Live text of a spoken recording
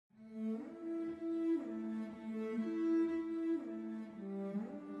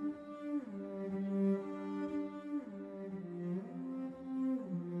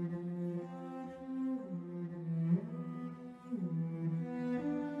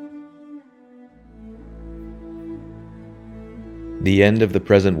The End of the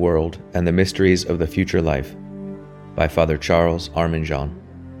Present World and the Mysteries of the Future Life by Father Charles Arminjon,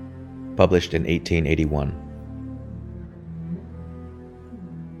 published in 1881.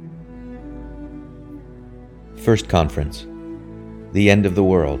 First Conference. The End of the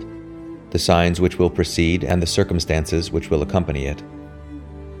World, the Signs which will precede and the Circumstances which will accompany it.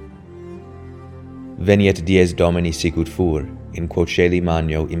 Veniet dies Domini sicut fur, in quod caeli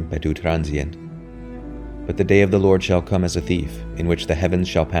magno impetu transient. But the day of the Lord shall come as a thief, in which the heavens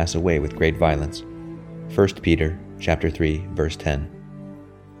shall pass away with great violence. 1 Peter chapter 3, verse 10.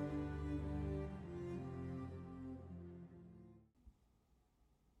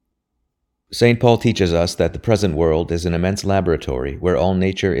 St. Paul teaches us that the present world is an immense laboratory where all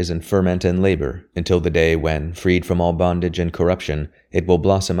nature is in ferment and labor until the day when, freed from all bondage and corruption, it will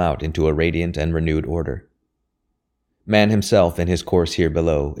blossom out into a radiant and renewed order. Man himself in his course here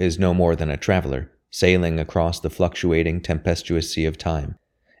below is no more than a traveler, sailing across the fluctuating, tempestuous sea of time,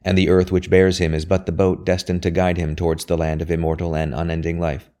 and the earth which bears him is but the boat destined to guide him towards the land of immortal and unending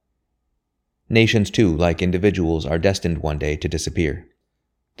life. Nations, too, like individuals, are destined one day to disappear.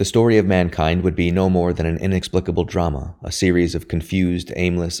 The story of mankind would be no more than an inexplicable drama, a series of confused,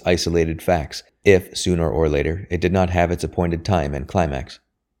 aimless, isolated facts, if, sooner or later, it did not have its appointed time and climax.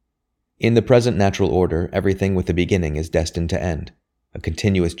 In the present natural order, everything with a beginning is destined to end. A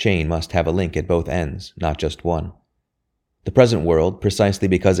continuous chain must have a link at both ends, not just one. The present world, precisely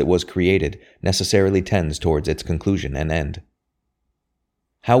because it was created, necessarily tends towards its conclusion and end.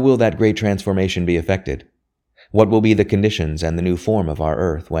 How will that great transformation be effected? What will be the conditions and the new form of our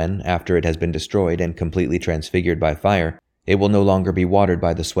earth when, after it has been destroyed and completely transfigured by fire, it will no longer be watered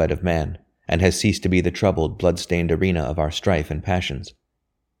by the sweat of man, and has ceased to be the troubled, blood-stained arena of our strife and passions?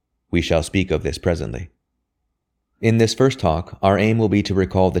 We shall speak of this presently. In this first talk, our aim will be to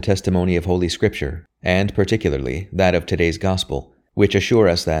recall the testimony of Holy Scripture, and particularly that of today's Gospel, which assure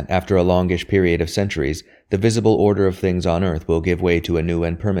us that, after a longish period of centuries, the visible order of things on earth will give way to a new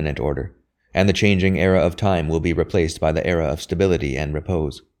and permanent order, and the changing era of time will be replaced by the era of stability and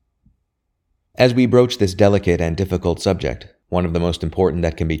repose. As we broach this delicate and difficult subject, one of the most important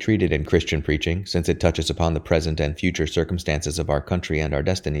that can be treated in Christian preaching, since it touches upon the present and future circumstances of our country and our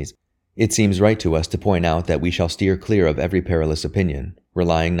destinies, it seems right to us to point out that we shall steer clear of every perilous opinion,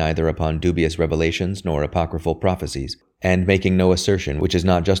 relying neither upon dubious revelations nor apocryphal prophecies, and making no assertion which is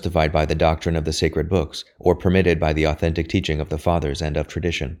not justified by the doctrine of the sacred books, or permitted by the authentic teaching of the Fathers and of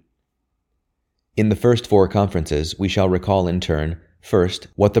tradition. In the first four conferences, we shall recall in turn, first,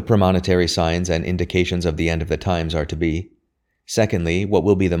 what the premonitory signs and indications of the end of the times are to be; secondly, what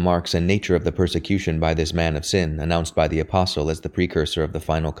will be the marks and nature of the persecution by this man of sin, announced by the Apostle as the precursor of the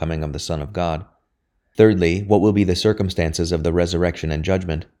final coming of the Son of God; thirdly, what will be the circumstances of the resurrection and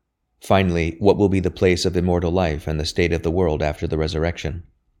judgment; finally, what will be the place of immortal life and the state of the world after the resurrection.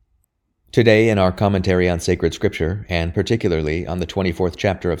 Today, in our commentary on sacred Scripture, and particularly on the 24th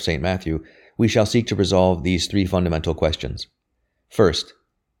chapter of St. Matthew, we shall seek to resolve these three fundamental questions. First,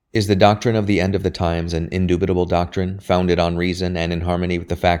 is the doctrine of the end of the times an indubitable doctrine, founded on reason and in harmony with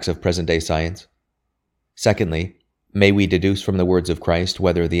the facts of present-day science? Secondly, may we deduce from the words of Christ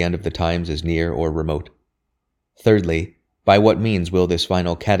whether the end of the times is near or remote? Thirdly, by what means will this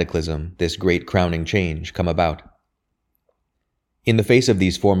final cataclysm, this great crowning change, come about? In the face of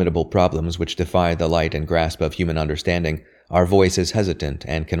these formidable problems which defy the light and grasp of human understanding, our voice is hesitant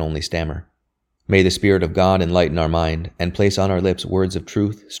and can only stammer. May the Spirit of God enlighten our mind and place on our lips words of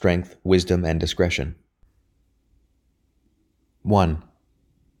truth, strength, wisdom, and discretion. 1.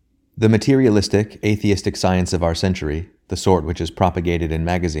 The materialistic, atheistic science of our century, the sort which is propagated in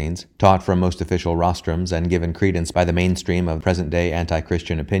magazines, taught from most official rostrums, and given credence by the mainstream of present-day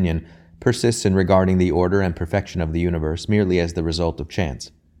anti-Christian opinion, persists in regarding the order and perfection of the universe merely as the result of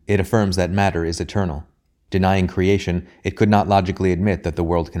chance. It affirms that matter is eternal. Denying creation, it could not logically admit that the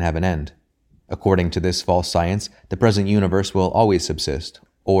world can have an end. According to this false science, the present universe will always subsist,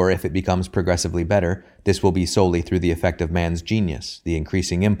 or if it becomes progressively better, this will be solely through the effect of man's genius, the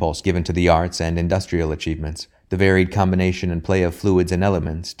increasing impulse given to the arts and industrial achievements, the varied combination and play of fluids and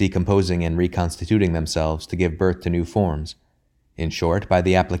elements, decomposing and reconstituting themselves to give birth to new forms. In short, by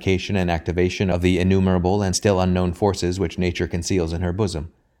the application and activation of the innumerable and still unknown forces which nature conceals in her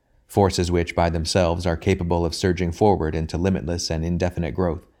bosom, forces which by themselves are capable of surging forward into limitless and indefinite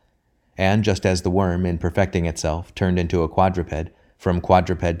growth. And just as the worm, in perfecting itself, turned into a quadruped, from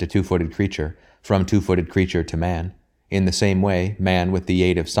quadruped to two-footed creature, from two-footed creature to man, in the same way, man, with the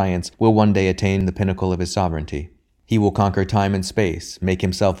aid of science, will one day attain the pinnacle of his sovereignty. He will conquer time and space, make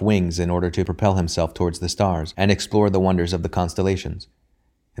himself wings in order to propel himself towards the stars, and explore the wonders of the constellations.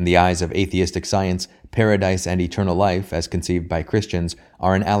 In the eyes of atheistic science, paradise and eternal life, as conceived by Christians,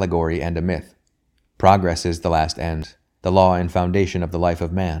 are an allegory and a myth. Progress is the last end, the law and foundation of the life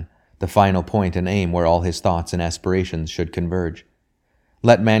of man, the final point and aim where all his thoughts and aspirations should converge.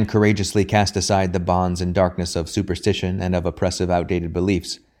 Let man courageously cast aside the bonds and darkness of superstition and of oppressive outdated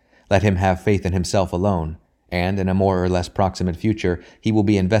beliefs. Let him have faith in himself alone, and in a more or less proximate future he will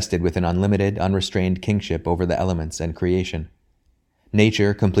be invested with an unlimited, unrestrained kingship over the elements and creation.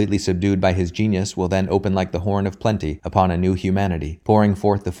 Nature, completely subdued by his genius, will then open like the horn of plenty upon a new humanity, pouring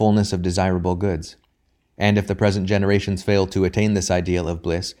forth the fullness of desirable goods. And if the present generations fail to attain this ideal of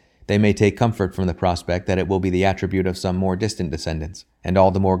bliss, they may take comfort from the prospect that it will be the attribute of some more distant descendants, and all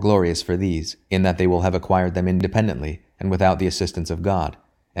the more glorious for these, in that they will have acquired them independently and without the assistance of God,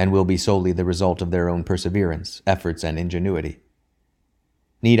 and will be solely the result of their own perseverance, efforts, and ingenuity.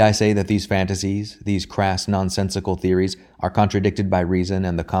 Need I say that these fantasies, these crass, nonsensical theories, are contradicted by reason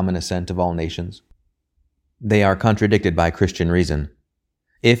and the common assent of all nations? They are contradicted by Christian reason.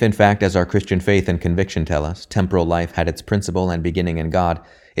 If, in fact, as our Christian faith and conviction tell us, temporal life had its principle and beginning in God,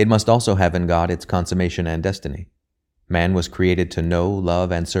 it must also have in God its consummation and destiny. Man was created to know,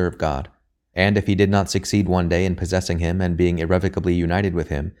 love, and serve God, and if he did not succeed one day in possessing him and being irrevocably united with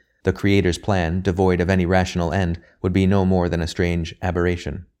him, the Creator's plan, devoid of any rational end, would be no more than a strange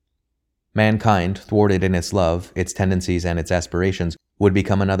aberration. Mankind, thwarted in its love, its tendencies, and its aspirations, would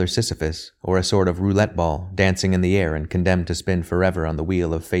become another Sisyphus, or a sort of roulette ball, dancing in the air and condemned to spin forever on the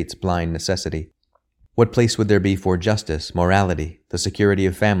wheel of fate's blind necessity. What place would there be for justice, morality, the security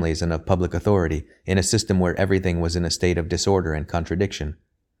of families and of public authority, in a system where everything was in a state of disorder and contradiction,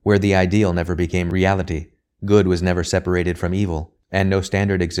 where the ideal never became reality, good was never separated from evil, and no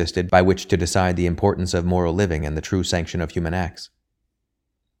standard existed by which to decide the importance of moral living and the true sanction of human acts?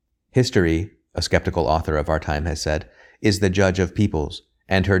 History, a skeptical author of our time has said, is the judge of peoples,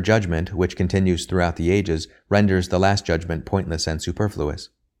 and her judgment, which continues throughout the ages, renders the last judgment pointless and superfluous.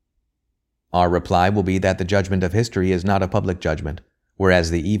 Our reply will be that the judgment of history is not a public judgment,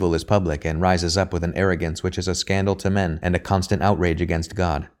 whereas the evil is public and rises up with an arrogance which is a scandal to men and a constant outrage against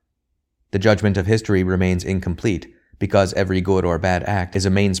God. The judgment of history remains incomplete, because every good or bad act is a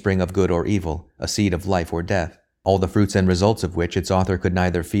mainspring of good or evil, a seed of life or death, all the fruits and results of which its author could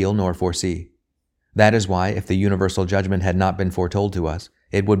neither feel nor foresee. That is why, if the universal judgment had not been foretold to us,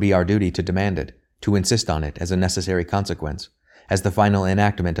 it would be our duty to demand it, to insist on it as a necessary consequence, as the final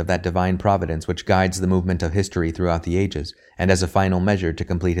enactment of that divine providence which guides the movement of history throughout the ages, and as a final measure to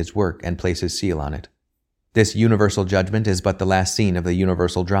complete his work and place his seal on it. This universal judgment is but the last scene of the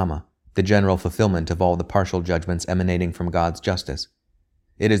universal drama, the general fulfillment of all the partial judgments emanating from God's justice.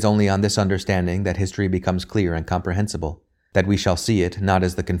 It is only on this understanding that history becomes clear and comprehensible, that we shall see it not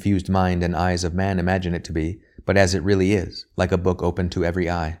as the confused mind and eyes of man imagine it to be, but as it really is, like a book open to every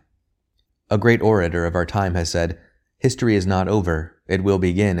eye. A great orator of our time has said, "History is not over, it will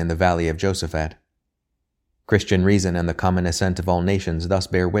begin in the valley of Josaphat." Christian reason and the common assent of all nations thus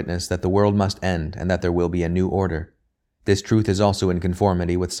bear witness that the world must end and that there will be a new order. This truth is also in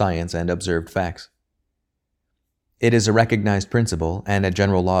conformity with science and observed facts. It is a recognized principle and a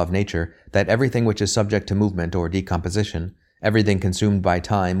general law of nature that everything which is subject to movement or decomposition, everything consumed by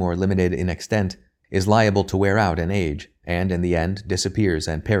time or limited in extent, is liable to wear out and age, and in the end disappears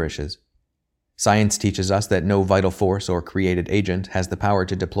and perishes. Science teaches us that no vital force or created agent has the power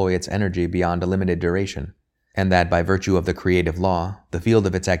to deploy its energy beyond a limited duration, and that by virtue of the creative law, the field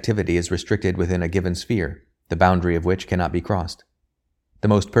of its activity is restricted within a given sphere, the boundary of which cannot be crossed. The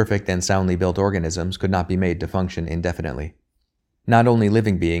most perfect and soundly built organisms could not be made to function indefinitely. Not only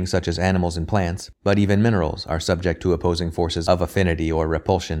living beings such as animals and plants, but even minerals are subject to opposing forces of affinity or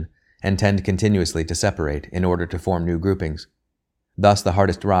repulsion, and tend continuously to separate in order to form new groupings. Thus the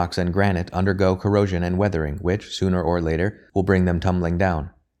hardest rocks and granite undergo corrosion and weathering, which, sooner or later, will bring them tumbling down.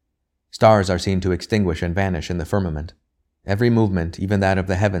 Stars are seen to extinguish and vanish in the firmament. Every movement, even that of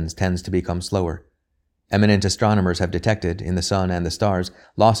the heavens, tends to become slower. Eminent astronomers have detected, in the sun and the stars,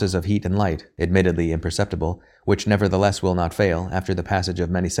 losses of heat and light, admittedly imperceptible, which nevertheless will not fail, after the passage of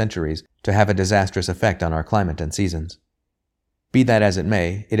many centuries, to have a disastrous effect on our climate and seasons. Be that as it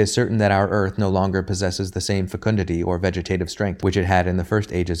may, it is certain that our earth no longer possesses the same fecundity or vegetative strength which it had in the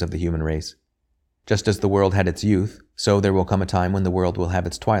first ages of the human race. Just as the world had its youth, so there will come a time when the world will have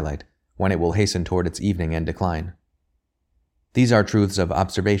its twilight, when it will hasten toward its evening and decline. These are truths of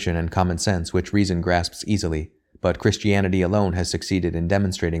observation and common sense which reason grasps easily, but Christianity alone has succeeded in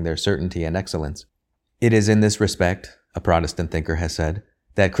demonstrating their certainty and excellence. It is in this respect, a Protestant thinker has said,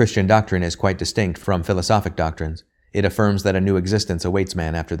 that Christian doctrine is quite distinct from philosophic doctrines. It affirms that a new existence awaits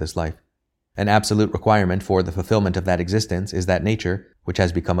man after this life. An absolute requirement for the fulfillment of that existence is that nature, which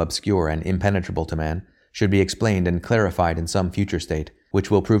has become obscure and impenetrable to man, should be explained and clarified in some future state,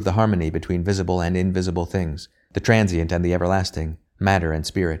 which will prove the harmony between visible and invisible things, the transient and the everlasting, matter and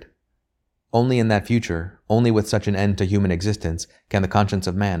spirit. Only in that future, only with such an end to human existence, can the conscience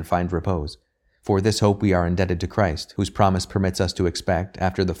of man find repose. For this hope we are indebted to Christ, whose promise permits us to expect,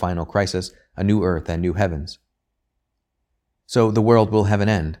 after the final crisis, a new earth and new heavens. So the world will have an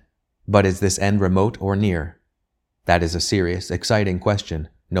end, but is this end remote or near? That is a serious, exciting question,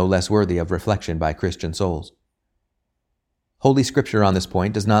 no less worthy of reflection by Christian souls. Holy Scripture on this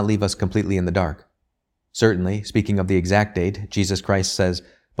point does not leave us completely in the dark. Certainly, speaking of the exact date, Jesus Christ says,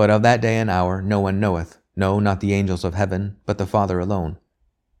 "But of that day and hour no one knoweth, no, not the angels of heaven, but the Father alone."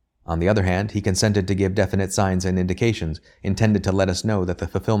 On the other hand, he consented to give definite signs and indications intended to let us know that the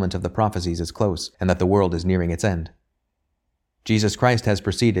fulfillment of the prophecies is close and that the world is nearing its end. Jesus Christ has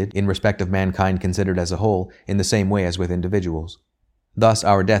proceeded, in respect of mankind considered as a whole, in the same way as with individuals. Thus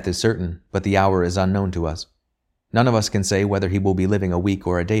our death is certain, but the hour is unknown to us. None of us can say whether he will be living a week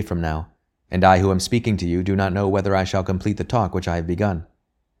or a day from now, and I who am speaking to you do not know whether I shall complete the talk which I have begun.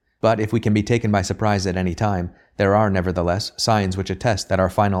 But if we can be taken by surprise at any time, there are nevertheless signs which attest that our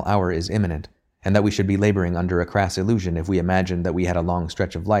final hour is imminent, and that we should be laboring under a crass illusion if we imagined that we had a long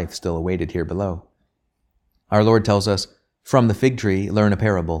stretch of life still awaited here below. Our Lord tells us, "From the fig tree learn a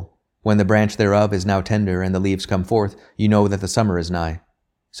parable. When the branch thereof is now tender and the leaves come forth, you know that the summer is nigh.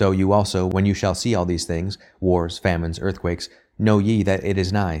 So you also, when you shall see all these things, wars, famines, earthquakes, know ye that it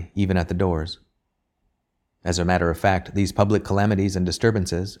is nigh, even at the doors." As a matter of fact, these public calamities and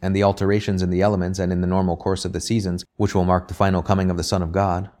disturbances, and the alterations in the elements and in the normal course of the seasons, which will mark the final coming of the Son of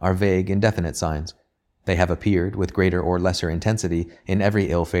God, are vague, indefinite signs. They have appeared, with greater or lesser intensity, in every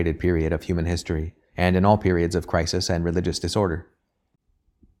ill-fated period of human history, and in all periods of crisis and religious disorder.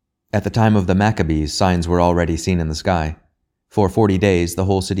 At the time of the Maccabees, signs were already seen in the sky. For 40 days, the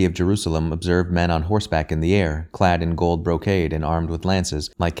whole city of Jerusalem observed men on horseback in the air, clad in gold brocade and armed with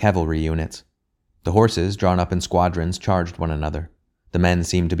lances, like cavalry units. The horses, drawn up in squadrons, charged one another. The men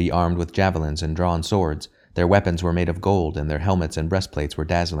seemed to be armed with javelins and drawn swords. Their weapons were made of gold, and their helmets and breastplates were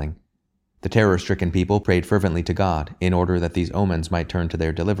dazzling. The terror-stricken people prayed fervently to God, in order that these omens might turn to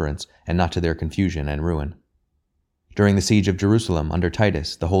their deliverance, and not to their confusion and ruin. During the siege of Jerusalem under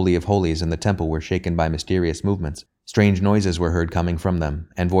Titus, the Holy of Holies and the temple were shaken by mysterious movements. Strange noises were heard coming from them,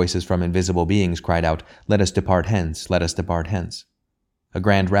 and voices from invisible beings cried out, "Let us depart hence, let us depart hence." A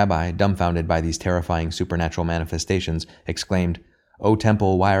grand rabbi, dumbfounded by these terrifying supernatural manifestations, exclaimed, "O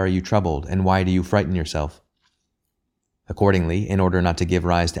temple, why are you troubled, and why do you frighten yourself?" Accordingly, in order not to give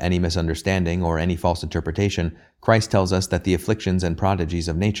rise to any misunderstanding or any false interpretation, Christ tells us that the afflictions and prodigies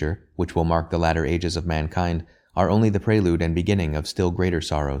of nature, which will mark the latter ages of mankind, are only the prelude and beginning of still greater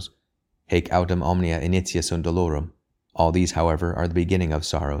sorrows. Haec autem omnia initia sunt dolorum. All these, however, are the beginning of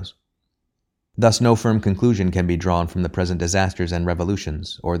sorrows. Thus no firm conclusion can be drawn from the present disasters and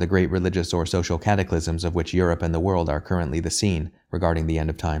revolutions, or the great religious or social cataclysms of which Europe and the world are currently the scene, regarding the end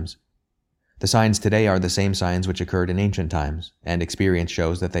of times. The signs today are the same signs which occurred in ancient times, and experience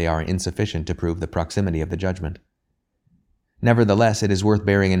shows that they are insufficient to prove the proximity of the judgment. Nevertheless, it is worth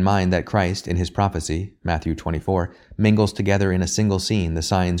bearing in mind that Christ, in his prophecy, Matthew 24, mingles together in a single scene the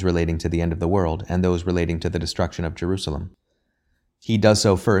signs relating to the end of the world and those relating to the destruction of Jerusalem. He does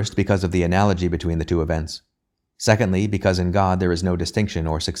so first because of the analogy between the two events. Secondly, because in God there is no distinction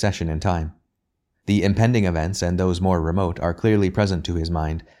or succession in time. The impending events and those more remote are clearly present to his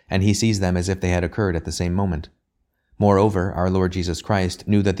mind, and he sees them as if they had occurred at the same moment. Moreover, our Lord Jesus Christ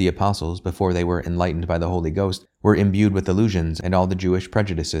knew that the apostles, before they were enlightened by the Holy Ghost, were imbued with illusions and all the Jewish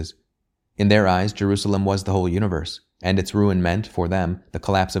prejudices. In their eyes, Jerusalem was the whole universe, and its ruin meant, for them, the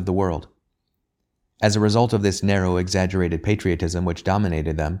collapse of the world. As a result of this narrow, exaggerated patriotism which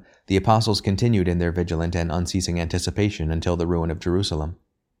dominated them, the apostles continued in their vigilant and unceasing anticipation until the ruin of Jerusalem.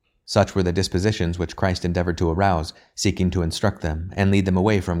 Such were the dispositions which Christ endeavored to arouse, seeking to instruct them and lead them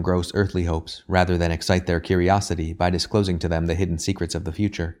away from gross earthly hopes, rather than excite their curiosity by disclosing to them the hidden secrets of the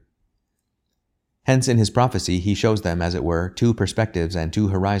future. Hence in his prophecy he shows them, as it were, two perspectives and two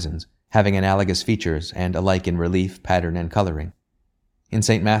horizons, having analogous features and alike in relief, pattern, and coloring. In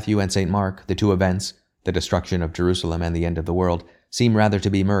St. Matthew and St. Mark, the two events, the destruction of Jerusalem and the end of the world, seem rather to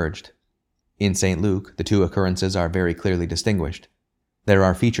be merged. In St. Luke, the two occurrences are very clearly distinguished. There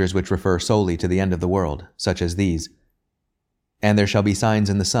are features which refer solely to the end of the world, such as these: "And there shall be signs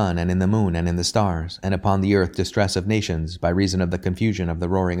in the sun, and in the moon, and in the stars, and upon the earth distress of nations, by reason of the confusion of the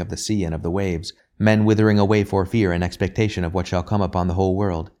roaring of the sea and of the waves, men withering away for fear and expectation of what shall come upon the whole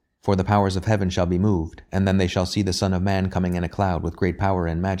world. For the powers of heaven shall be moved, and then they shall see the Son of Man coming in a cloud with great power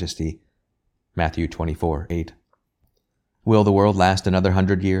and majesty." Matthew 24:8. Will the world last another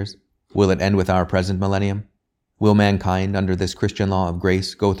 100 years? Will it end with our present millennium? Will mankind, under this Christian law of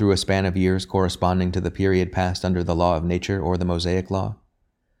grace, go through a span of years corresponding to the period passed under the law of nature or the Mosaic law?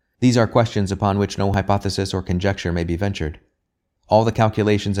 These are questions upon which no hypothesis or conjecture may be ventured. All the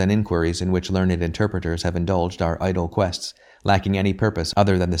calculations and inquiries in which learned interpreters have indulged are idle quests, lacking any purpose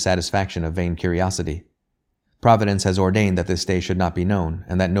other than the satisfaction of vain curiosity. Providence has ordained that this day should not be known,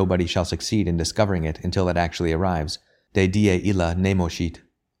 and that nobody shall succeed in discovering it until it actually arrives. De die illa nemoshit.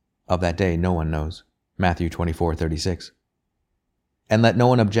 Of that day no one knows. Matthew 24:36. And let no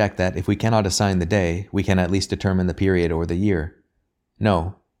one object that if we cannot assign the day, we can at least determine the period or the year.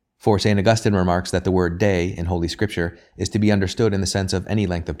 No, for St. Augustine remarks that the word day in Holy Scripture is to be understood in the sense of any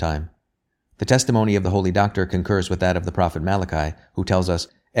length of time. The testimony of the Holy Doctor concurs with that of the prophet Malachi, who tells us,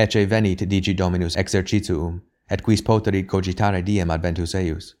 Ecce venit digi Dominus exercitium, et quis poterit cogitare diem adventus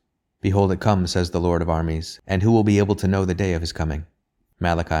eius. Behold, it comes, says the Lord of armies, and who will be able to know the day of his coming?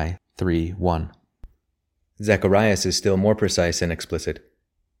 Malachi 3:1. Zacharias is still more precise and explicit.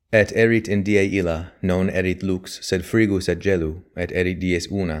 Et erit in die illa, non erit lux, sed frigus et gelu, et erit dies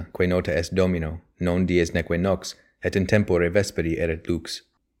una, quae nota est Domino, non dies neque nox, et in tempore vesperi erit lux.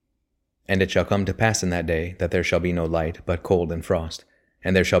 And it shall come to pass in that day that there shall be no light, but cold and frost.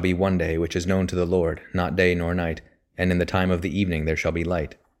 And there shall be one day which is known to the Lord, not day nor night, and in the time of the evening there shall be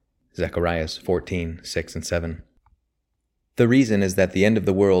light. Zacharias 14:6-7. The reason is that the end of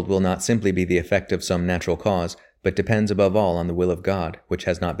the world will not simply be the effect of some natural cause, but depends above all on the will of God, which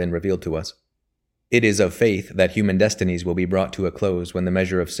has not been revealed to us. It is of faith that human destinies will be brought to a close when the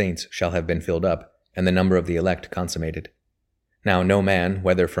measure of saints shall have been filled up, and the number of the elect consummated. Now no man,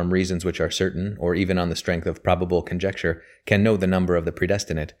 whether from reasons which are certain, or even on the strength of probable conjecture, can know the number of the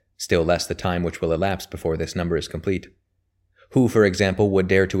predestinate, still less the time which will elapse before this number is complete. Who, for example, would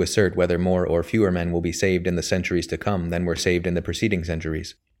dare to assert whether more or fewer men will be saved in the centuries to come than were saved in the preceding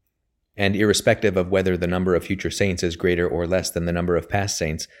centuries? And irrespective of whether the number of future saints is greater or less than the number of past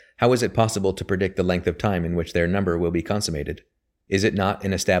saints, how is it possible to predict the length of time in which their number will be consummated? Is it not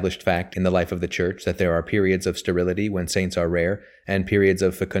an established fact in the life of the Church that there are periods of sterility when saints are rare, and periods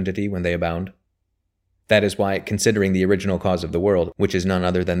of fecundity when they abound? That is why, considering the original cause of the world, which is none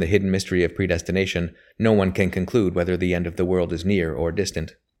other than the hidden mystery of predestination, no one can conclude whether the end of the world is near or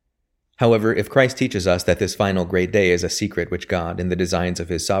distant. However, if Christ teaches us that this final great day is a secret which God, in the designs of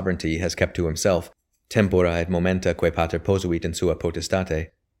his sovereignty, has kept to himself, tempora et momenta quae pater posuit in sua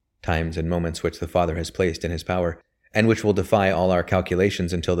potestate, times and moments which the Father has placed in his power, and which will defy all our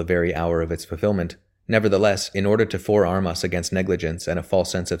calculations until the very hour of its fulfillment, nevertheless, in order to forearm us against negligence and a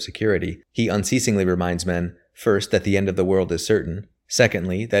false sense of security, he unceasingly reminds men, first, that the end of the world is certain,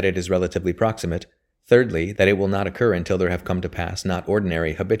 secondly, that it is relatively proximate, thirdly, that it will not occur until there have come to pass not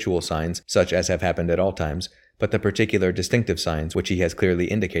ordinary, habitual signs, such as have happened at all times, but the particular distinctive signs which he has clearly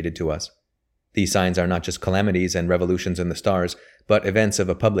indicated to us. These signs are not just calamities and revolutions in the stars, but events of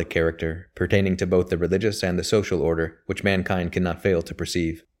a public character, pertaining to both the religious and the social order, which mankind cannot fail to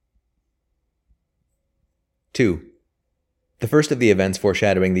perceive. 2. The first of the events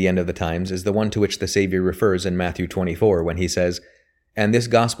foreshadowing the end of the times is the one to which the Savior refers in Matthew 24 when he says, And this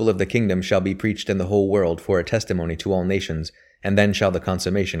gospel of the kingdom shall be preached in the whole world for a testimony to all nations, and then shall the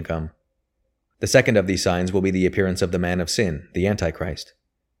consummation come. The second of these signs will be the appearance of the man of sin, the Antichrist.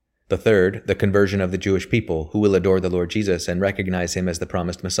 The third, the conversion of the Jewish people, who will adore the Lord Jesus and recognize him as the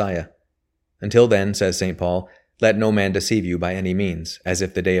promised Messiah. Until then, says St. Paul, let no man deceive you by any means, as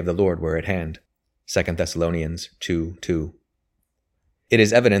if the day of the Lord were at hand. 2 Thessalonians 2:2. It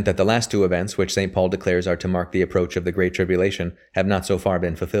is evident that the last two events which St. Paul declares are to mark the approach of the Great Tribulation have not so far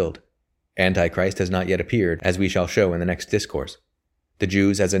been fulfilled. Antichrist has not yet appeared, as we shall show in the next discourse. The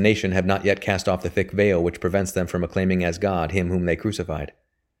Jews as a nation have not yet cast off the thick veil which prevents them from acclaiming as God him whom they crucified.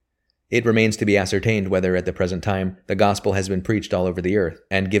 It remains to be ascertained whether at the present time the gospel has been preached all over the earth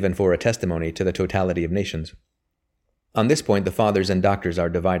and given for a testimony to the totality of nations. On this point the fathers and doctors are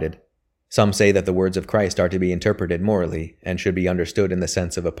divided. Some say that the words of Christ are to be interpreted morally and should be understood in the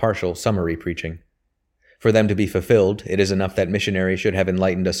sense of a partial, summary preaching. For them to be fulfilled, it is enough that missionaries should have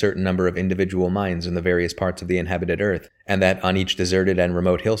enlightened a certain number of individual minds in the various parts of the inhabited earth, and that on each deserted and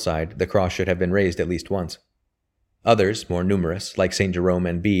remote hillside the cross should have been raised at least once. Others, more numerous, like St. Jerome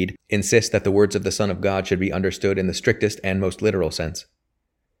and Bede, insist that the words of the Son of God should be understood in the strictest and most literal sense.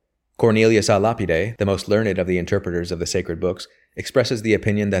 Cornelius a Lapide, the most learned of the interpreters of the sacred books, expresses the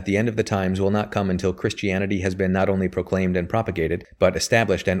opinion that the end of the times will not come until Christianity has been not only proclaimed and propagated, but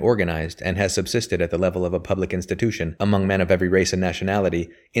established and organized, and has subsisted at the level of a public institution among men of every race and nationality,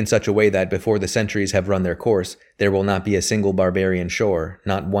 in such a way that before the centuries have run their course, there will not be a single barbarian shore,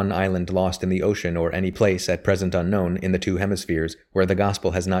 not one island lost in the ocean or any place at present unknown in the two hemispheres, where the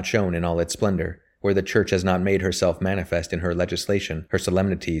gospel has not shone in all its splendor, where the Church has not made herself manifest in her legislation, her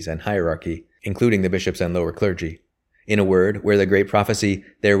solemnities, and hierarchy, including the bishops and lower clergy. In a word, where the great prophecy,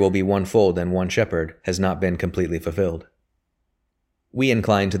 "There will be one fold and one shepherd," has not been completely fulfilled. We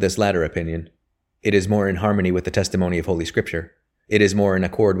incline to this latter opinion. It is more in harmony with the testimony of Holy Scripture. It is more in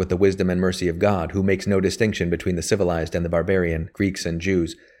accord with the wisdom and mercy of God, who makes no distinction between the civilized and the barbarian, Greeks and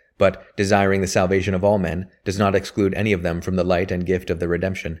Jews, but, desiring the salvation of all men, does not exclude any of them from the light and gift of the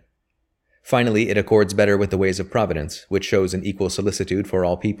redemption. Finally, it accords better with the ways of providence, which shows an equal solicitude for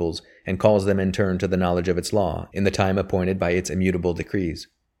all peoples, and calls them in turn to the knowledge of its law, in the time appointed by its immutable decrees.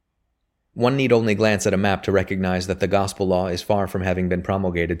 One need only glance at a map to recognize that the gospel law is far from having been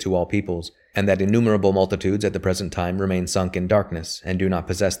promulgated to all peoples, and that innumerable multitudes at the present time remain sunk in darkness, and do not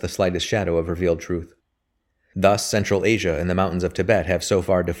possess the slightest shadow of revealed truth. Thus, Central Asia and the mountains of Tibet have so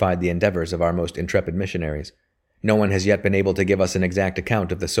far defied the endeavors of our most intrepid missionaries. No one has yet been able to give us an exact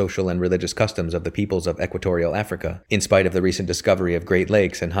account of the social and religious customs of the peoples of equatorial Africa, in spite of the recent discovery of great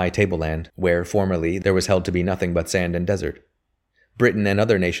lakes and high tableland, where, formerly, there was held to be nothing but sand and desert. Britain and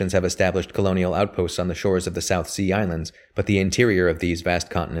other nations have established colonial outposts on the shores of the South Sea Islands, but the interior of these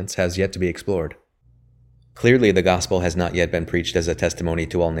vast continents has yet to be explored. Clearly, the gospel has not yet been preached as a testimony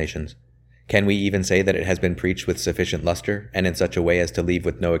to all nations. Can we even say that it has been preached with sufficient luster, and in such a way as to leave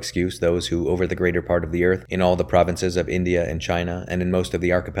with no excuse those who, over the greater part of the earth, in all the provinces of India and China, and in most of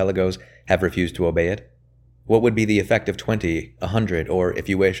the archipelagos, have refused to obey it? What would be the effect of 20, 100, or, if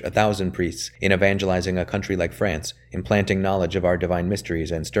you wish, 1,000 priests in evangelizing a country like France, implanting knowledge of our divine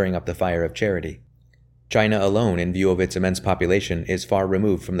mysteries and stirring up the fire of charity? China alone, in view of its immense population, is far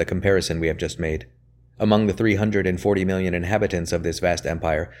removed from the comparison we have just made. Among the 340 million inhabitants of this vast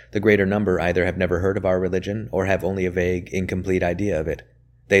empire, the greater number either have never heard of our religion or have only a vague, incomplete idea of it.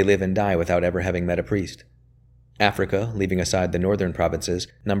 They live and die without ever having met a priest. Africa, leaving aside the northern provinces,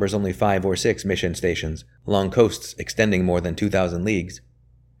 numbers only 5 or 6 mission stations, along coasts extending more than 2,000 leagues.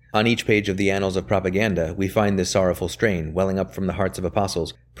 On each page of the Annals of Propaganda, we find this sorrowful strain welling up from the hearts of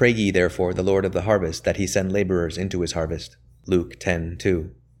apostles. "Pray ye therefore the Lord of the harvest that he send laborers into his harvest." Luke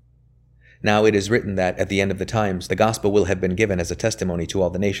 10:2. Now it is written that, at the end of the times, the gospel will have been given as a testimony to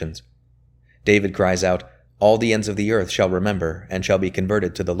all the nations. David cries out, "All the ends of the earth shall remember, and shall be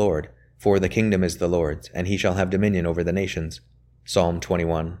converted to the Lord, for the kingdom is the Lord's, and he shall have dominion over the nations." Psalm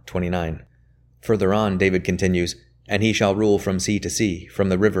 21:29. Further on, David continues, "And he shall rule from sea to sea, from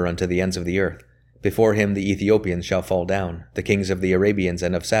the river unto the ends of the earth. Before him the Ethiopians shall fall down, the kings of the Arabians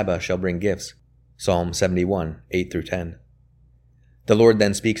and of Saba shall bring gifts." Psalm 71:8-10. The Lord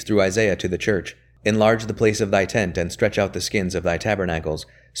then speaks through Isaiah to the church, "Enlarge the place of thy tent, and stretch out the skins of thy tabernacles.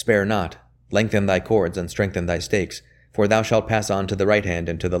 Spare not, lengthen thy cords, and strengthen thy stakes. For thou shalt pass on to the right hand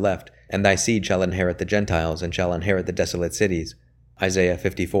and to the left, and thy seed shall inherit the Gentiles, and shall inherit the desolate cities." Isaiah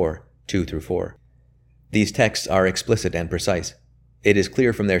 54:2-4. These texts are explicit and precise. It is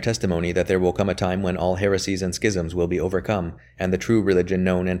clear from their testimony that there will come a time when all heresies and schisms will be overcome, and the true religion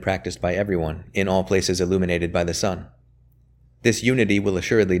known and practiced by everyone, in all places illuminated by the sun. This unity will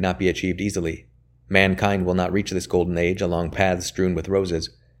assuredly not be achieved easily. Mankind will not reach this golden age along paths strewn with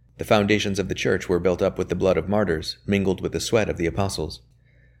roses. The foundations of the church were built up with the blood of martyrs, mingled with the sweat of the apostles.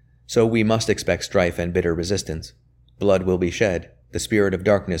 So we must expect strife and bitter resistance. Blood will be shed. The spirit of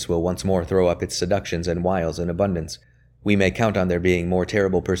darkness will once more throw up its seductions and wiles in abundance. We may count on there being more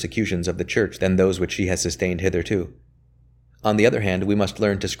terrible persecutions of the church than those which she has sustained hitherto. On the other hand, we must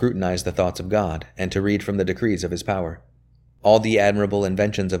learn to scrutinize the thoughts of God, and to read from the decrees of his power. All the admirable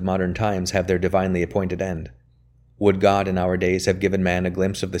inventions of modern times have their divinely appointed end. Would God in our days have given man a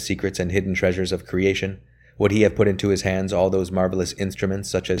glimpse of the secrets and hidden treasures of creation? Would he have put into his hands all those marvelous instruments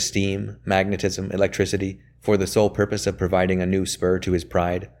such as steam, magnetism, electricity, for the sole purpose of providing a new spur to his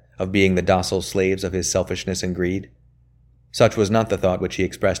pride, of being the docile slaves of his selfishness and greed? Such was not the thought which he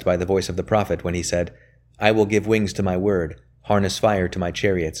expressed by the voice of the prophet when he said, "I will give wings to my word, harness fire to my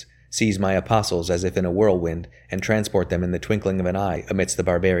chariots, seize my apostles as if in a whirlwind, and transport them in the twinkling of an eye amidst the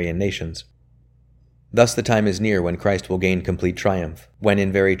barbarian nations." Thus the time is near when Christ will gain complete triumph, when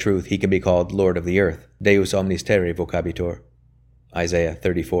in very truth he can be called Lord of the earth, Deus omnis terrae vocabitur. Isaiah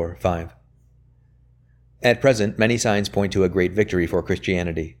 34:5. At present, many signs point to a great victory for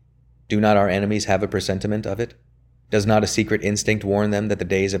Christianity. Do not our enemies have a presentiment of it? Does not a secret instinct warn them that the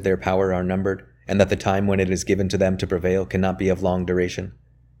days of their power are numbered, and that the time when it is given to them to prevail cannot be of long duration?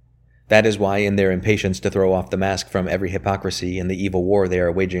 That is why, in their impatience to throw off the mask from every hypocrisy in the evil war they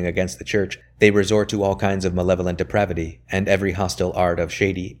are waging against the Church, they resort to all kinds of malevolent depravity and every hostile art of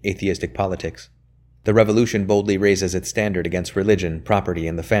shady, atheistic politics. The revolution boldly raises its standard against religion, property,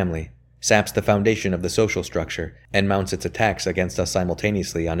 and the family, saps the foundation of the social structure, and mounts its attacks against us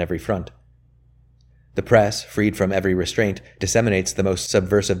simultaneously on every front. The press, freed from every restraint, disseminates the most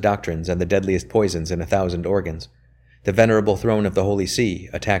subversive doctrines and the deadliest poisons in 1,000 organs. The venerable throne of the Holy See,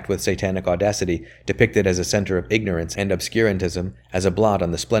 attacked with satanic audacity, depicted as a center of ignorance and obscurantism, as a blot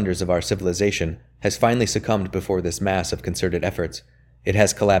on the splendors of our civilization, has finally succumbed before this mass of concerted efforts. It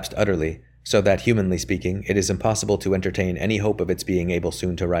has collapsed utterly, so that, humanly speaking, it is impossible to entertain any hope of its being able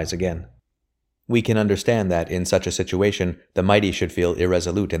soon to rise again. We can understand that, in such a situation, the mighty should feel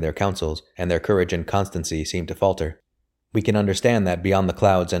irresolute in their counsels, and their courage and constancy seem to falter. We can understand that, beyond the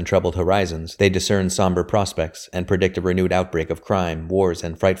clouds and troubled horizons, they discern somber prospects, and predict a renewed outbreak of crime, wars,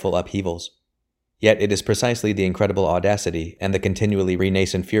 and frightful upheavals. Yet it is precisely the incredible audacity and the continually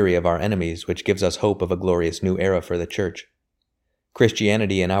renascent fury of our enemies which gives us hope of a glorious new era for the Church.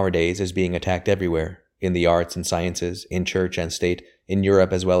 Christianity in our days is being attacked everywhere, in the arts and sciences, in church and state, in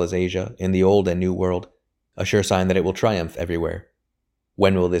Europe as well as Asia, in the Old and New World, a sure sign that it will triumph everywhere.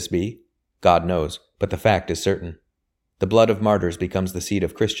 When will this be? God knows, but the fact is certain. The blood of martyrs becomes the seed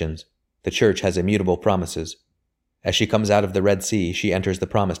of Christians. The Church has immutable promises. As she comes out of the Red Sea, she enters the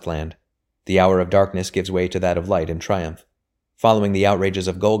Promised Land. The hour of darkness gives way to that of light and triumph. Following the outrages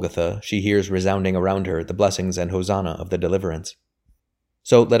of Golgotha, she hears resounding around her the blessings and hosanna of the deliverance.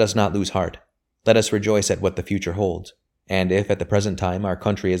 So let us not lose heart. Let us rejoice at what the future holds. And if at the present time our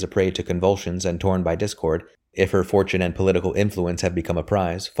country is a prey to convulsions and torn by discord, if her fortune and political influence have become a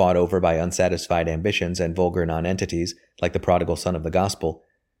prize, fought over by unsatisfied ambitions and vulgar nonentities, like the prodigal son of the gospel,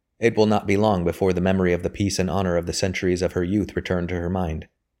 it will not be long before the memory of the peace and honor of the centuries of her youth return to her mind.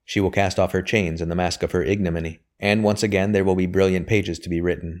 She will cast off her chains and the mask of her ignominy, and once again there will be brilliant pages to be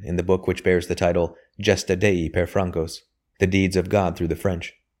written in the book which bears the title Gesta Dei per Francos, the deeds of God through the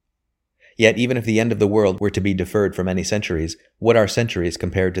French. Yet even if the end of the world were to be deferred for many centuries, what are centuries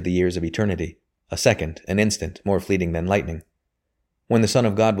compared to the years of eternity? A second, an instant, more fleeting than lightning. When the Son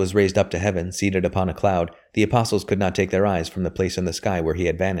of God was raised up to heaven, seated upon a cloud, the apostles could not take their eyes from the place in the sky where he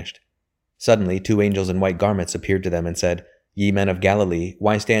had vanished. Suddenly 2 angels in white garments appeared to them and said, "Ye men of Galilee,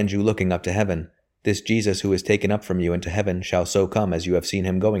 why stand you looking up to heaven? This Jesus who is taken up from you into heaven shall so come as you have seen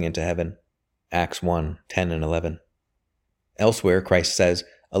him going into heaven." Acts 1:10 and 11. Elsewhere Christ says,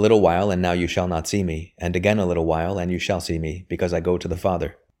 "A little while, and now you shall not see me, and again a little while, and you shall see me, because I go to the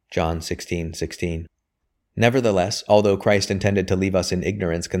Father." John 16:16. Nevertheless, although Christ intended to leave us in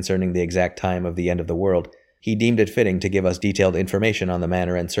ignorance concerning the exact time of the end of the world, he deemed it fitting to give us detailed information on the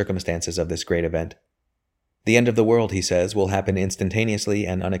manner and circumstances of this great event. The end of the world, he says, will happen instantaneously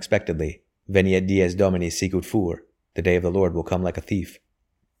and unexpectedly. Veniet dies Domini sicut fur. The day of the Lord will come like a thief.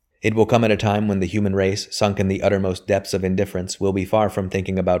 It will come at a time when the human race, sunk in the uttermost depths of indifference, will be far from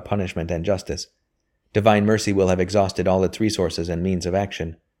thinking about punishment and justice. Divine mercy will have exhausted all its resources and means of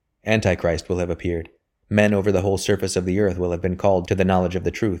action. Antichrist will have appeared. Men over the whole surface of the earth will have been called to the knowledge of the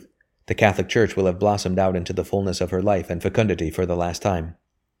truth. The Catholic Church will have blossomed out into the fullness of her life and fecundity for the last time.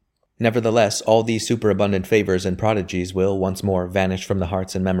 Nevertheless, all these superabundant favors and prodigies will, once more, vanish from the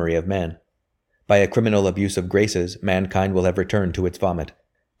hearts and memory of man. By a criminal abuse of graces, mankind will have returned to its vomit.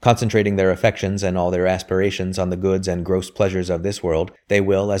 Concentrating their affections and all their aspirations on the goods and gross pleasures of this world, they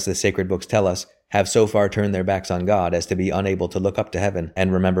will, as the sacred books tell us, have so far turned their backs on God as to be unable to look up to heaven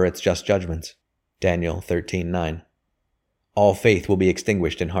and remember its just judgments. Daniel 13:9. All faith will be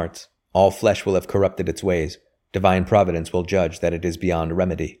extinguished in hearts. All flesh will have corrupted its ways. Divine providence will judge that it is beyond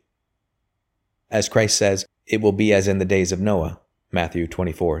remedy. As Christ says, it will be as in the days of Noah. Matthew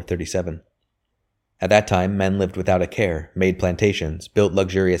 24:37. At that time men lived without a care, made plantations, built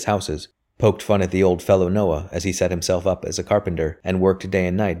luxurious houses, poked fun at the old fellow Noah as he set himself up as a carpenter and worked day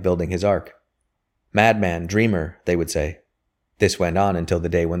and night building his ark. "Madman, dreamer," they would say. This went on until the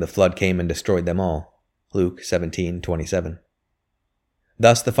day when the flood came and destroyed them all. Luke 17:27.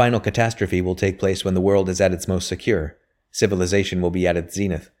 Thus the final catastrophe will take place when the world is at its most secure. Civilization will be at its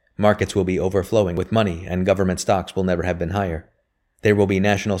zenith. Markets will be overflowing with money, and government stocks will never have been higher. There will be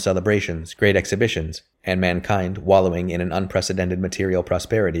national celebrations, great exhibitions, and mankind, wallowing in an unprecedented material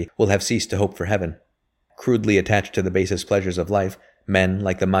prosperity, will have ceased to hope for heaven. Crudely attached to the basest pleasures of life, men,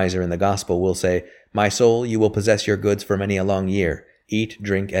 like the miser in the gospel, will say, "My soul, you will possess your goods for many a long year. Eat,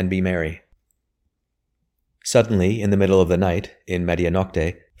 drink, and be merry." Suddenly, in the middle of the night, in media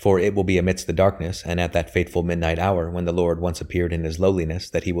nocte, For it will be amidst the darkness, and at that fateful midnight hour when the Lord once appeared in his lowliness,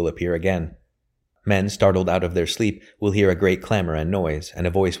 that he will appear again. Men, startled out of their sleep, will hear a great clamor and noise, and a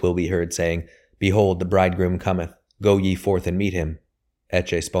voice will be heard saying, Behold, the bridegroom cometh, go ye forth and meet him.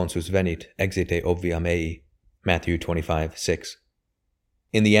 Ecce sponsus venit, exite obvia mei. Matthew 25:6.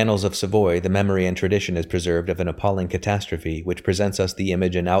 In the annals of Savoy, the memory and tradition is preserved of an appalling catastrophe which presents us the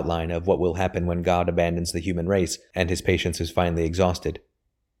image and outline of what will happen when God abandons the human race and his patience is finally exhausted.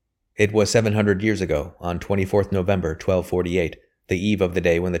 It was 700 years ago, on 24th November 1248, the eve of the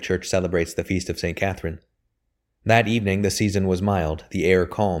day when the Church celebrates the feast of St. Catherine. That evening the season was mild, the air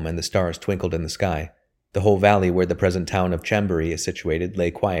calm, and the stars twinkled in the sky. The whole valley where the present town of Chambéry is situated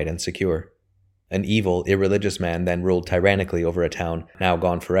lay quiet and secure. An evil, irreligious man then ruled tyrannically over a town, now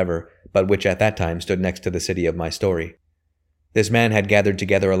gone forever, but which at that time stood next to the city of my story. This man had gathered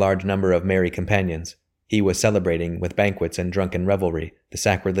together a large number of merry companions. He was celebrating, with banquets and drunken revelry, the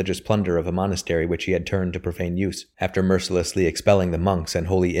sacrilegious plunder of a monastery which he had turned to profane use, after mercilessly expelling the monks and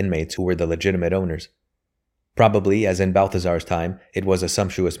holy inmates who were the legitimate owners. Probably, as in Balthazar's time, it was a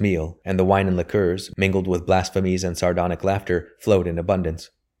sumptuous meal, and the wine and liqueurs, mingled with blasphemies and sardonic laughter, flowed in abundance.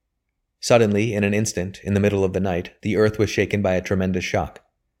 Suddenly, in an instant, in the middle of the night, the earth was shaken by a tremendous shock.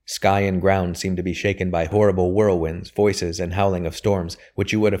 Sky and ground seemed to be shaken by horrible whirlwinds, voices, and howling of storms,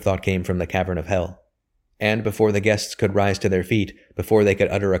 which you would have thought came from the cavern of hell. And before the guests could rise to their feet, before they could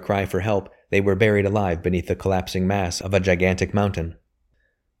utter a cry for help, they were buried alive beneath the collapsing mass of a gigantic mountain.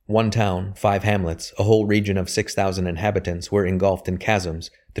 One town, 5 hamlets, a whole region of 6,000 inhabitants were engulfed in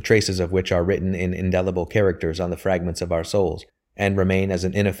chasms, the traces of which are written in indelible characters on the fragments of our souls, and remain as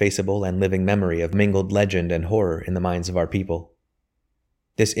an ineffaceable and living memory of mingled legend and horror in the minds of our people.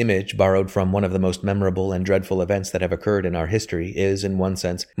 This image, borrowed from one of the most memorable and dreadful events that have occurred in our history, is, in one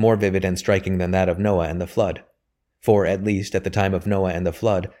sense, more vivid and striking than that of Noah and the flood. For, at least, at the time of Noah and the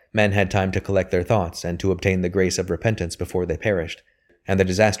flood, men had time to collect their thoughts and to obtain the grace of repentance before they perished, and the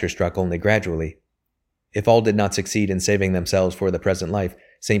disaster struck only gradually. If all did not succeed in saving themselves for the present life,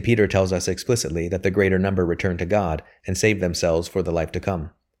 St. Peter tells us explicitly that the greater number returned to God and saved themselves for the life to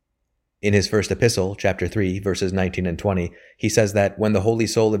come. In his first epistle, chapter 3, verses 19 and 20, he says that when the holy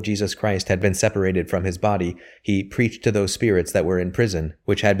soul of Jesus Christ had been separated from his body, he preached to those spirits that were in prison,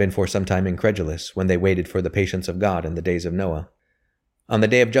 which had been for some time incredulous, when they waited for the patience of God in the days of Noah. On the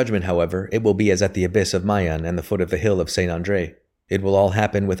day of judgment, however, it will be as at the abyss of Mayan and the foot of the hill of St. André. It will all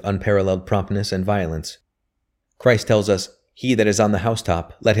happen with unparalleled promptness and violence. Christ tells us, He that is on the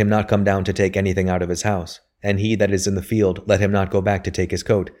housetop, let him not come down to take anything out of his house, and he that is in the field, let him not go back to take his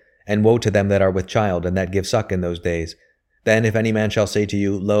coat. And woe to them that are with child and that give suck in those days. Then if any man shall say to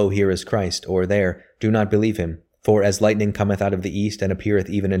you, Lo, here is Christ, or there, do not believe him. For as lightning cometh out of the east and appeareth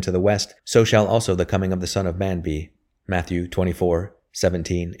even into the west, so shall also the coming of the Son of Man be. Matthew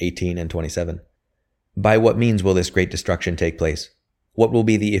 24:17, 18, and 27. By what means will this great destruction take place? What will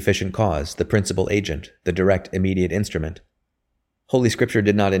be the efficient cause, the principal agent, the direct, immediate instrument? Holy Scripture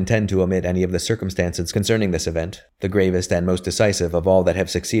did not intend to omit any of the circumstances concerning this event, the gravest and most decisive of all that have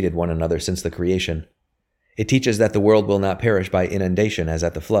succeeded one another since the creation. It teaches that the world will not perish by inundation as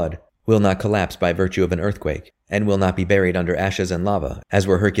at the flood, will not collapse by virtue of an earthquake, and will not be buried under ashes and lava, as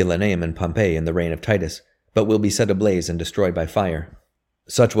were Herculaneum and Pompeii in the reign of Titus, but will be set ablaze and destroyed by fire.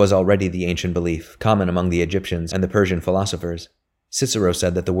 Such was already the ancient belief, common among the Egyptians and the Persian philosophers. Cicero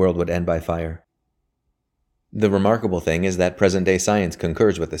said that the world would end by fire. The remarkable thing is that present-day science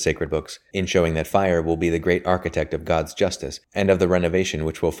concurs with the sacred books in showing that fire will be the great architect of God's justice and of the renovation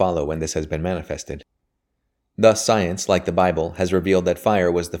which will follow when this has been manifested. Thus science, like the Bible, has revealed that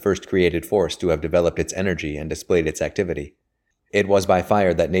fire was the first created force to have developed its energy and displayed its activity. It was by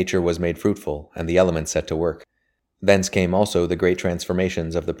fire that nature was made fruitful and the elements set to work. Thence came also the great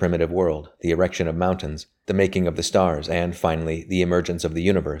transformations of the primitive world, the erection of mountains, the making of the stars, and, finally, the emergence of the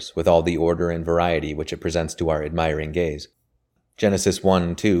universe, with all the order and variety which it presents to our admiring gaze. Genesis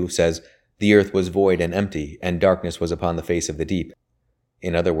 1:2 says, "The earth was void and empty, and darkness was upon the face of the deep."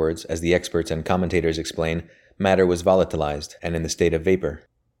 In other words, as the experts and commentators explain, matter was volatilized and in the state of vapor.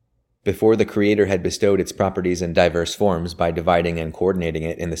 Before the Creator had bestowed its properties in diverse forms by dividing and coordinating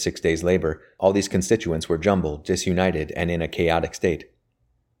it in the 6 days' labor, all these constituents were jumbled, disunited, and in a chaotic state.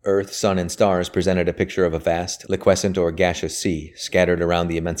 Earth, sun, and stars presented a picture of a vast, liquescent or gaseous sea, scattered around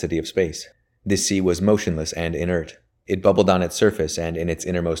the immensity of space. This sea was motionless and inert. It bubbled on its surface and in its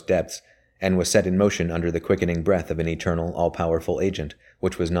innermost depths, and was set in motion under the quickening breath of an eternal, all-powerful agent,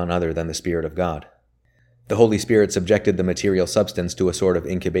 which was none other than the Spirit of God. The Holy Spirit subjected the material substance to a sort of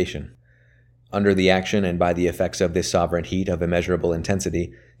incubation. Under the action and by the effects of this sovereign heat of immeasurable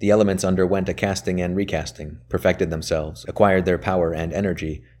intensity, The elements underwent a casting and recasting, perfected themselves, acquired their power and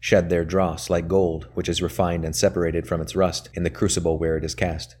energy, shed their dross like gold, which is refined and separated from its rust in the crucible where it is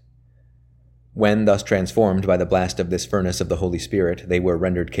cast. When, thus transformed by the blast of this furnace of the Holy Spirit, they were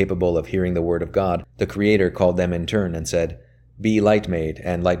rendered capable of hearing the word of God, the Creator called them in turn and said, "Be light made,"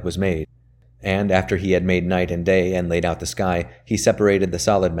 and light was made. And after he had made night and day and laid out the sky, he separated the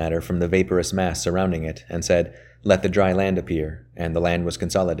solid matter from the vaporous mass surrounding it, and said, "Let the dry land appear," and the land was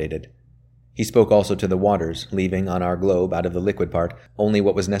consolidated. He spoke also to the waters, leaving on our globe, out of the liquid part, only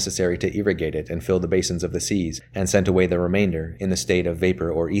what was necessary to irrigate it and fill the basins of the seas, and sent away the remainder, in the state of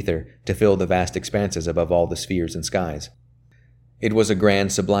vapor or ether, to fill the vast expanses above all the spheres and skies. It was a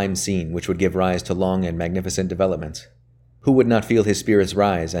grand, sublime scene which would give rise to long and magnificent developments. Who would not feel his spirits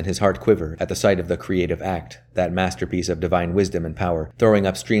rise and his heart quiver at the sight of the creative act, that masterpiece of divine wisdom and power, throwing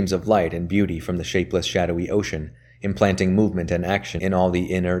up streams of light and beauty from the shapeless, shadowy ocean, implanting movement and action in all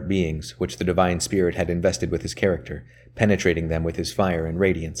the inert beings which the divine spirit had invested with his character, penetrating them with his fire and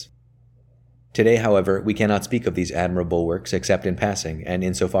radiance? Today, however, we cannot speak of these admirable works except in passing, and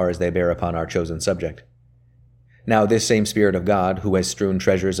insofar as they bear upon our chosen subject. Now this same Spirit of God, who has strewn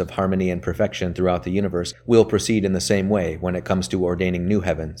treasures of harmony and perfection throughout the universe, will proceed in the same way when it comes to ordaining new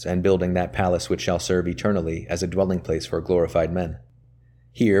heavens and building that palace which shall serve eternally as a dwelling place for glorified men.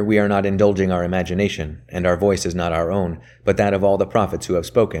 Here we are not indulging our imagination, and our voice is not our own, but that of all the prophets who have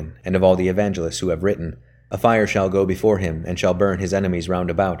spoken, and of all the evangelists who have written. A fire shall go before him, and shall burn his enemies round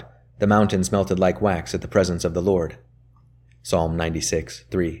about. The mountains melted like wax at the presence of the Lord. Psalm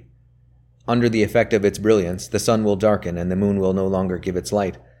 96:3. Under the effect of its brilliance, the sun will darken, and the moon will no longer give its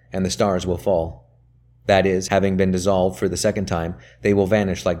light, and the stars will fall. That is, having been dissolved for the second time, they will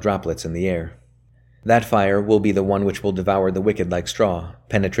vanish like droplets in the air. That fire will be the one which will devour the wicked like straw,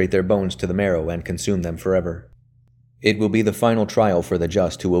 penetrate their bones to the marrow, and consume them forever. It will be the final trial for the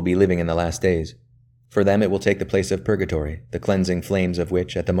just who will be living in the last days. For them it will take the place of purgatory, the cleansing flames of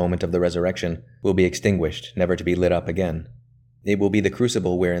which, at the moment of the resurrection, will be extinguished, never to be lit up again. It will be the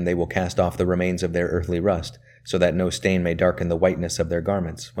crucible wherein they will cast off the remains of their earthly rust, so that no stain may darken the whiteness of their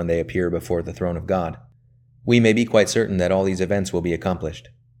garments when they appear before the throne of God. We may be quite certain that all these events will be accomplished.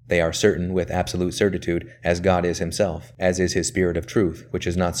 They are certain with absolute certitude, as God is himself, as is his Spirit of truth, which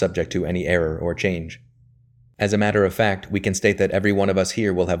is not subject to any error or change. As a matter of fact, we can state that every one of us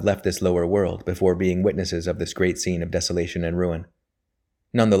here will have left this lower world before being witnesses of this great scene of desolation and ruin.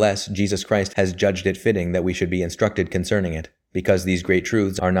 Nonetheless, Jesus Christ has judged it fitting that we should be instructed concerning it, because these great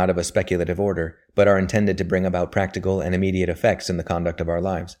truths are not of a speculative order, but are intended to bring about practical and immediate effects in the conduct of our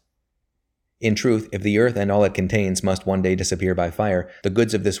lives. In truth, if the earth and all it contains must one day disappear by fire, the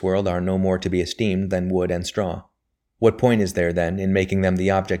goods of this world are no more to be esteemed than wood and straw. What point is there, then, in making them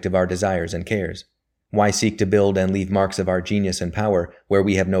the object of our desires and cares? Why seek to build and leave marks of our genius and power where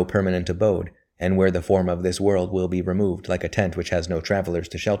we have no permanent abode, and where the form of this world will be removed like a tent which has no travelers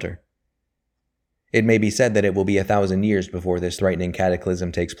to shelter? It may be said that it will be 1,000 years before this frightening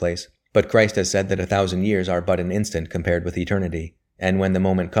cataclysm takes place, but Christ has said that 1,000 years are but an instant compared with eternity, and when the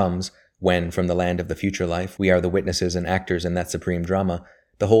moment comes, when, from the land of the future life, we are the witnesses and actors in that supreme drama,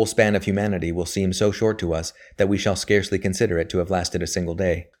 the whole span of humanity will seem so short to us that we shall scarcely consider it to have lasted a single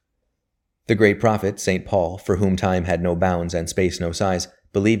day. The great prophet, St. Paul, for whom time had no bounds and space no size,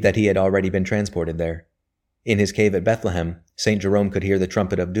 believed that he had already been transported there. In his cave at Bethlehem, St. Jerome could hear the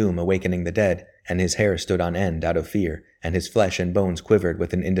trumpet of doom awakening the dead, and his hair stood on end out of fear, and his flesh and bones quivered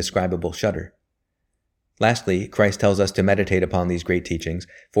with an indescribable shudder. Lastly, Christ tells us to meditate upon these great teachings,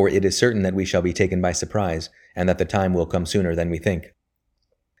 for it is certain that we shall be taken by surprise, and that the time will come sooner than we think.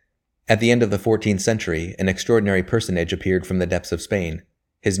 At the end of the 14th century, an extraordinary personage appeared from the depths of Spain.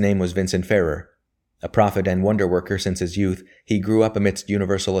 His name was Vincent Ferrer. A prophet and wonder-worker since his youth, he grew up amidst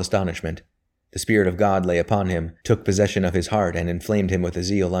universal astonishment. The Spirit of God lay upon him, took possession of his heart, and inflamed him with a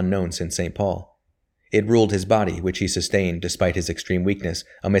zeal unknown since St. Paul. It ruled his body, which he sustained, despite his extreme weakness,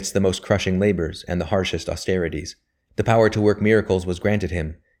 amidst the most crushing labors and the harshest austerities. The power to work miracles was granted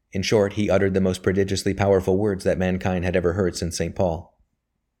him. In short, he uttered the most prodigiously powerful words that mankind had ever heard since St. Paul.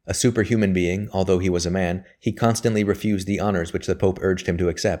 A superhuman being, although he was a man, he constantly refused the honors which the Pope urged him to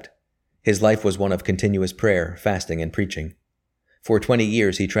accept. His life was one of continuous prayer, fasting, and preaching. For 20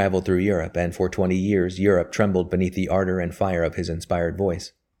 years he traveled through Europe, and for 20 years Europe trembled beneath the ardor and fire of his inspired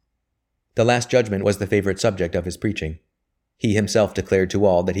voice. The Last Judgment was the favorite subject of his preaching. He himself declared to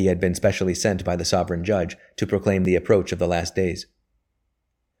all that he had been specially sent by the sovereign judge to proclaim the approach of the last days.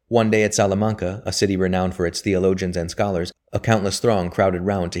 One day at Salamanca, a city renowned for its theologians and scholars, a countless throng crowded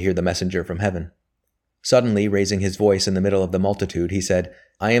round to hear the messenger from heaven. Suddenly, raising his voice in the middle of the multitude, he said,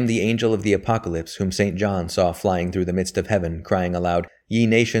 "I am the angel of the apocalypse, whom St. John saw flying through the midst of heaven, crying aloud, 'Ye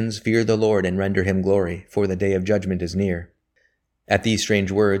nations, fear the Lord and render him glory, for the day of judgment is near.'" At these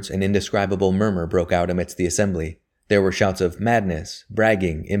strange words, an indescribable murmur broke out amidst the assembly. There were shouts of madness,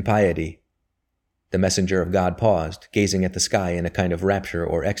 bragging, impiety. The messenger of God paused, gazing at the sky in a kind of rapture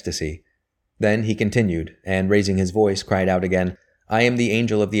or ecstasy. Then he continued, and raising his voice, cried out again, "I am the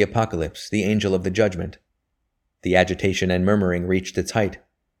angel of the apocalypse, the angel of the judgment." The agitation and murmuring reached its height.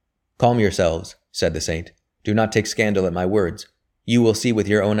 "Calm yourselves," said the saint. "Do not take scandal at my words. You will see with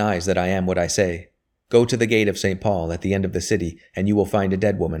your own eyes that I am what I say. Go to the gate of St. Paul at the end of the city, and you will find a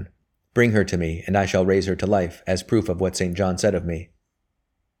dead woman. Bring her to me, and I shall raise her to life, as proof of what St. John said of me."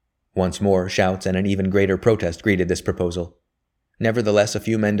 Once more, shouts and an even greater protest greeted this proposal. Nevertheless, a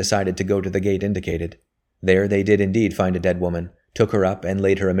few men decided to go to the gate indicated. There they did indeed find a dead woman, took her up, and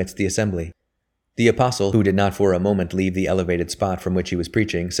laid her amidst the assembly. The apostle, who did not for a moment leave the elevated spot from which he was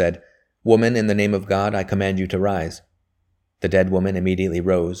preaching, said, "Woman, in the name of God, I command you to rise." The dead woman immediately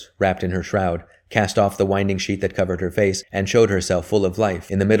rose, wrapped in her shroud, cast off the winding sheet that covered her face, and showed herself full of life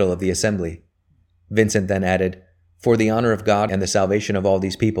in the middle of the assembly. Vincent then added, "For the honor of God and the salvation of all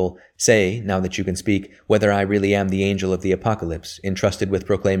these people, say, now that you can speak, whether I really am the angel of the apocalypse, entrusted with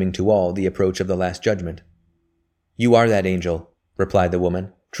proclaiming to all the approach of the last judgment." "You are that angel," replied the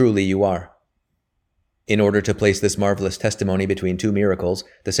woman. "Truly you are." In order to place this marvelous testimony between two miracles,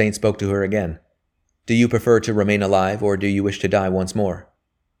 the saint spoke to her again. "Do you prefer to remain alive, or do you wish to die once more?"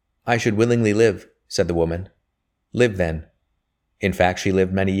 "I should willingly live," said the woman. "Live then." In fact, she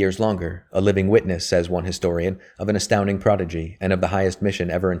lived many years longer, a living witness, says one historian, of an astounding prodigy and of the highest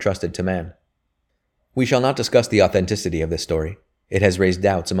mission ever entrusted to man. We shall not discuss the authenticity of this story. It has raised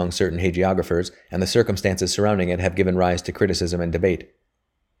doubts among certain hagiographers, and the circumstances surrounding it have given rise to criticism and debate.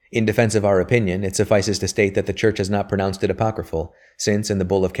 In defense of our opinion, it suffices to state that the Church has not pronounced it apocryphal, since in the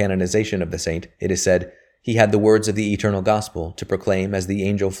bull of canonization of the saint it is said, "He had the words of the eternal gospel to proclaim as the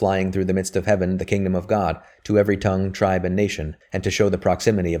angel flying through the midst of heaven the kingdom of God to every tongue, tribe, and nation, and to show the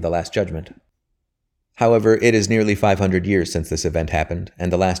proximity of the last judgment." However, it is nearly 500 years since this event happened,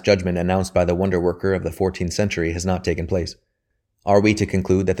 and the last judgment announced by the wonder-worker of the 14th century has not taken place. Are we to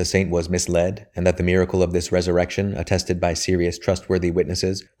conclude that the saint was misled, and that the miracle of this resurrection, attested by serious, trustworthy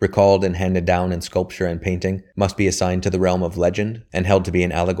witnesses, recalled and handed down in sculpture and painting, must be assigned to the realm of legend, and held to be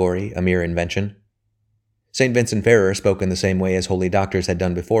an allegory, a mere invention? St. Vincent Ferrer spoke in the same way as holy doctors had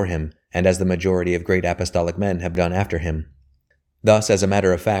done before him, and as the majority of great apostolic men have done after him. Thus, as a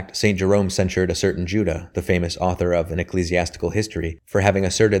matter of fact, St. Jerome censured a certain Judah, the famous author of an ecclesiastical history, for having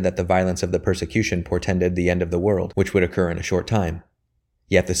asserted that the violence of the persecution portended the end of the world, which would occur in a short time.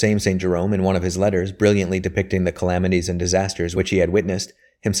 Yet the same St. Jerome, in one of his letters, brilliantly depicting the calamities and disasters which he had witnessed,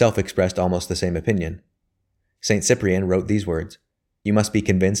 himself expressed almost the same opinion. St. Cyprian wrote these words, "You must be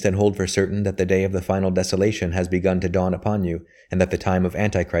convinced and hold for certain that the day of the final desolation has begun to dawn upon you, and that the time of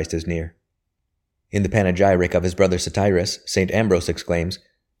Antichrist is near." In the panegyric of his brother Satyrus, St. Ambrose exclaims,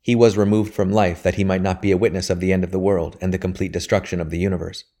 "He was removed from life that he might not be a witness of the end of the world and the complete destruction of the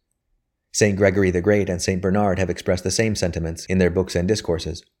universe." St. Gregory the Great and St. Bernard have expressed the same sentiments in their books and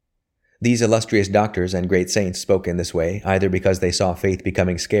discourses. These illustrious doctors and great saints spoke in this way either because they saw faith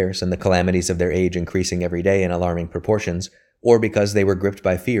becoming scarce and the calamities of their age increasing every day in alarming proportions, or because they were gripped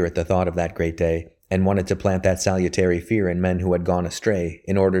by fear at the thought of that great day, and wanted to plant that salutary fear in men who had gone astray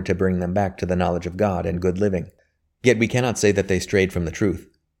in order to bring them back to the knowledge of God and good living. Yet we cannot say that they strayed from the truth.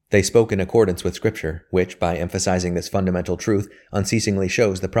 They spoke in accordance with Scripture, which, by emphasizing this fundamental truth, unceasingly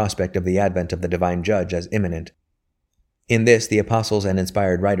shows the prospect of the advent of the divine judge as imminent. In this, the apostles and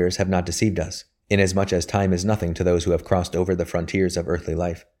inspired writers have not deceived us, inasmuch as time is nothing to those who have crossed over the frontiers of earthly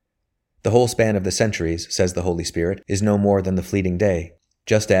life. The whole span of the centuries, says the Holy Spirit, is no more than the fleeting day,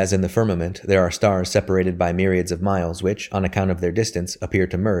 just as in the firmament there are stars separated by myriads of miles which, on account of their distance, appear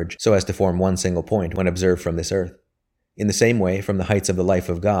to merge so as to form one single point when observed from this earth. In the same way, from the heights of the life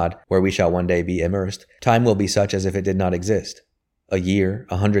of God, where we shall one day be immersed, time will be such as if it did not exist. A year,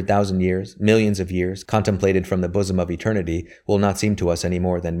 100,000 years, millions of years, contemplated from the bosom of eternity, will not seem to us any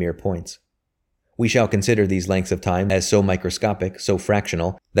more than mere points. We shall consider these lengths of time as so microscopic, so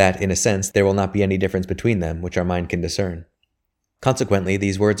fractional, that, in a sense, there will not be any difference between them which our mind can discern. Consequently,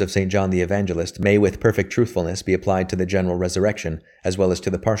 these words of St. John the Evangelist may with perfect truthfulness be applied to the general resurrection, as well as to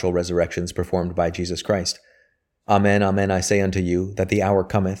the partial resurrections performed by Jesus Christ. Amen, amen, I say unto you, that the hour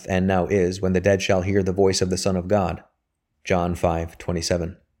cometh, and now is, when the dead shall hear the voice of the Son of God. John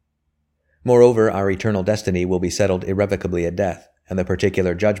 5:27. Moreover, our eternal destiny will be settled irrevocably at death, and the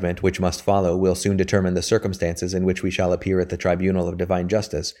particular judgment which must follow will soon determine the circumstances in which we shall appear at the tribunal of divine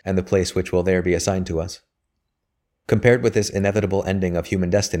justice, and the place which will there be assigned to us. Compared with this inevitable ending of human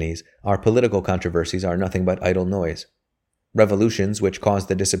destinies, our political controversies are nothing but idle noise. Revolutions which cause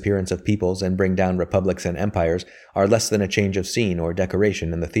the disappearance of peoples and bring down republics and empires are less than a change of scene or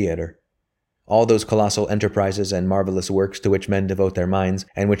decoration in the theater. All those colossal enterprises and marvelous works to which men devote their minds,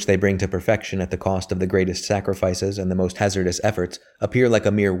 and which they bring to perfection at the cost of the greatest sacrifices and the most hazardous efforts, appear like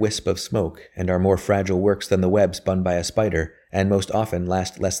a mere wisp of smoke, and are more fragile works than the web spun by a spider, and most often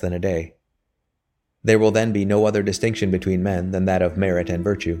last less than a day. There will then be no other distinction between men than that of merit and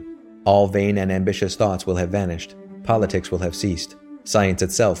virtue. All vain and ambitious thoughts will have vanished. Politics will have ceased. Science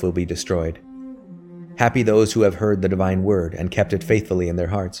itself will be destroyed. Happy those who have heard the divine word and kept it faithfully in their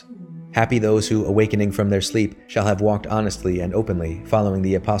hearts. Happy those who, awakening from their sleep, shall have walked honestly and openly, following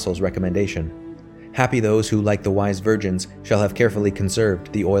the apostles' recommendation. Happy those who, like the wise virgins, shall have carefully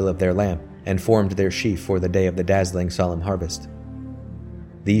conserved the oil of their lamp and formed their sheaf for the day of the dazzling solemn harvest.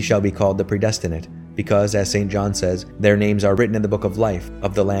 These shall be called the predestinate, because, as St. John says, their names are written in the book of life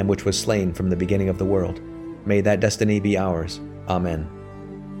of the Lamb which was slain from the beginning of the world. May that destiny be ours. Amen.